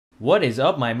What is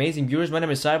up, my amazing viewers? My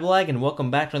name is Cyberlag and welcome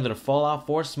back to another Fallout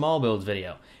 4 small builds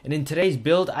video. And in today's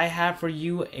build, I have for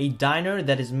you a diner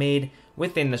that is made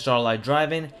within the Starlight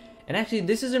Drive-in. And actually,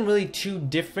 this isn't really too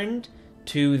different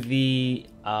to the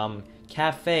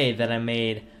cafe that I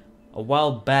made a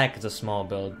while back as a small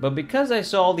build. But because I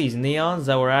saw all these neons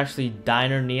that were actually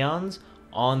diner neons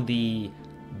on the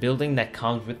building that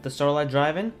comes with the Starlight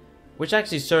Drive-in, which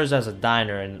actually serves as a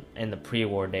diner in the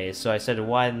pre-war days, so I said,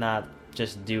 why not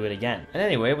just do it again? And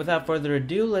anyway, without further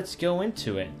ado, let's go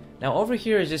into it. Now over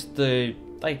here is just the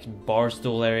bar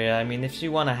stool area. I mean, if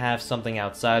you want to have something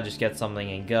outside, just get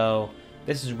something and go.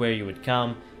 This is where you would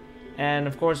come. And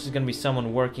of course there's going to be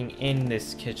someone working in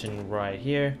this kitchen right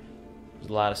here. There's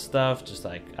a lot of stuff, just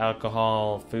like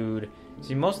alcohol, food.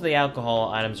 See, most of the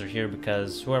alcohol items are here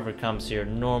because whoever comes here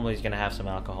normally is going to have some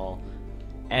alcohol.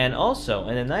 And also,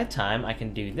 in the nighttime, I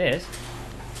can do this,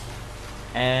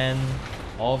 and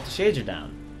all of the shades are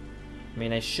down. I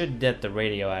mean, I should get the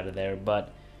radio out of there,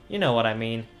 but you know what I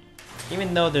mean.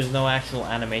 Even though there's no actual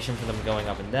animation for them going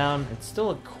up and down, it's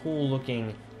still a cool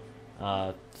looking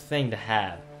thing to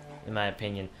have, in my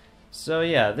opinion. So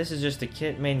yeah, this is just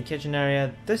the main kitchen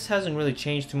area. This hasn't really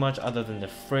changed too much other than the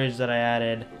fridge that I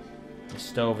added. The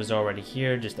stove is already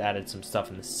here, just added some stuff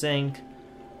in the sink.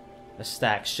 A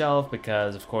stacked shelf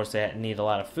because of course they need a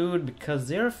lot of food because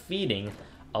they're feeding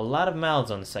a lot of mouths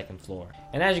on the second floor.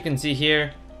 And as you can see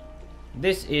here,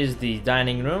 this is the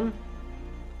dining room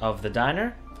of the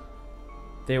diner.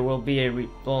 There will be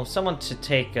someone to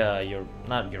take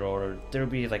not your order. There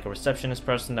will be like a receptionist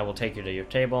person that will take you to your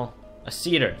table. A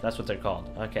seater, that's what they're called.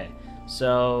 Okay,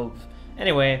 so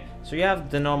anyway, so you have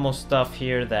the normal stuff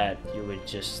here that you would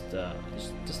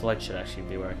this light should actually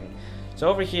be working. So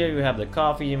over here you have the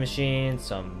coffee machine,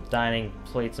 some dining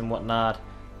plates and whatnot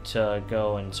to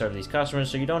go and serve these customers,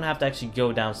 so you don't have to actually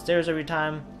go downstairs every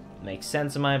time. Makes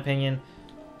sense in my opinion.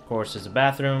 Of course there's a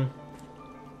bathroom,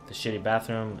 the shitty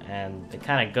bathroom, and it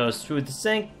kind of goes through the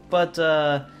sink, but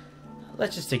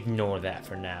let's just ignore that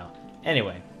for now.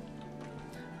 Anyway,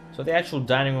 so the actual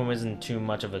dining room isn't too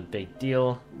much of a big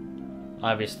deal.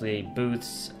 Obviously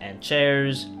booths and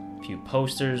chairs, a few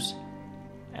posters,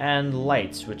 and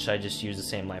lights, which I just use the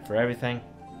same light for everything.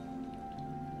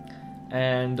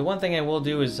 And the one thing I will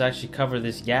do is actually cover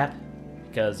this gap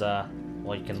because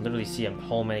well, you can literally see a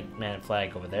whole man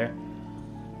flag over there.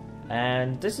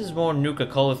 And this is more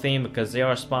Nuka-Cola themed because they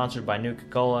are sponsored by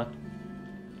Nuka-Cola.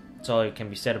 That's all that can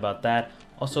be said about that.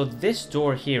 Also, this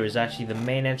door here is actually the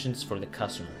main entrance for the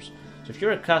customers. So if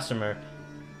you're a customer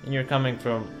and you're coming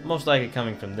from, most likely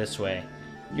coming from this way,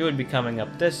 you would be coming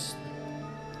up this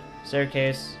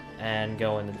staircase and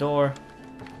go in the door,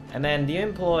 and then the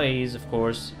employees, of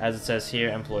course, as it says here,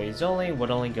 employees only,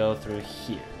 would only go through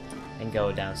here and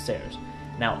go downstairs.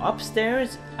 Now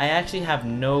upstairs, I actually have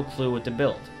no clue what to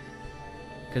build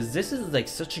because this is like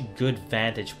such a good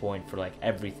vantage point for like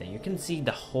everything. You can see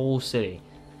the whole city.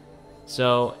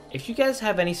 So if you guys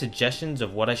have any suggestions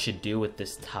of what I should do with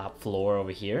this top floor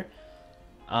over here,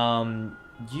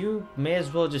 you may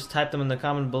as well just type them in the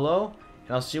comment below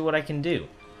and I'll see what I can do.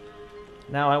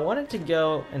 Now I wanted to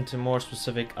go into more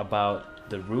specific about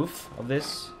the roof of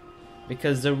this,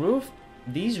 because the roof,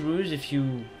 these roofs, if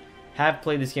you have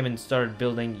played this game and started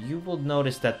building, you will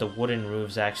notice that the wooden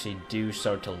roofs actually do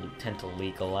tend to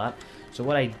leak a lot. So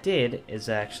what I did is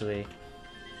actually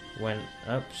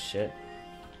oh shit.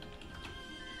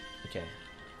 Okay,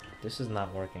 this is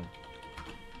not working.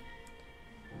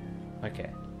 Okay,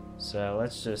 so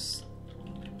let's just.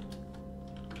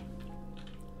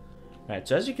 Alright,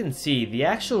 so as you can see, the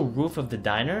actual roof of the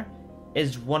diner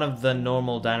is one of the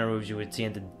normal diner roofs you would see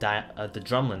in the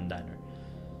Drumlin diner.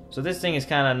 So this thing is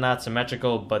kind of not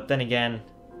symmetrical, but then again,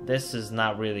 this is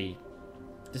not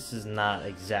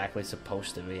exactly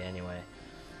supposed to be anyway.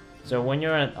 So when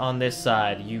you're on this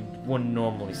side, you wouldn't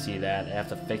normally see that. I have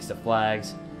to fix the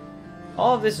flags.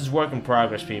 All of this is work in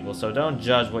progress, people, so don't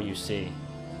judge what you see.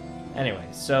 Anyway,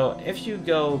 so if you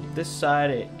go this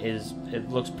side, it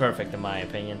looks perfect in my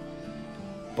opinion.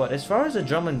 But as far as the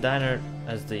Drumlin diner,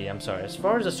 as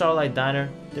far as the Starlight diner,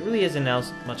 there really isn't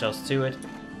much else to it.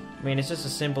 I mean, it's just a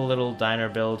simple little diner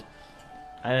build.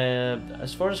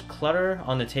 As far as clutter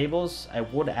on the tables, I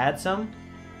would add some.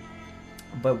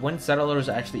 But when settlers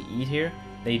actually eat here,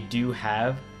 they do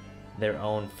have their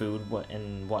own food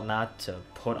and whatnot to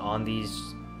put on these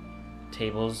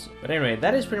tables. But anyway,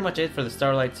 that is pretty much it for the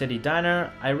Starlight City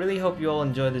Diner. I really hope you all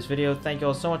enjoyed this video. Thank you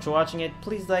all so much for watching it.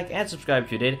 Please like and subscribe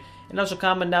if you did, and also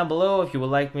comment down below if you would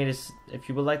like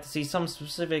to see some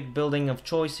specific building of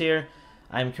choice here.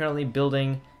 I'm currently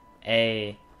building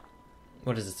a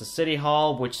a city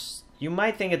hall, which you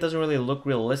might think it doesn't really look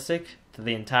realistic, to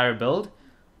the entire build,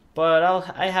 but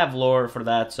I have lore for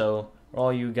that, so for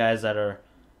all you guys that are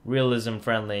realism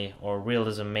friendly or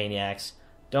realism maniacs,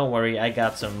 don't worry, I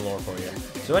got some lore for you.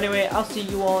 So anyway, I'll see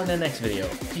you all in the next video.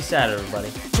 Peace out,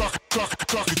 everybody.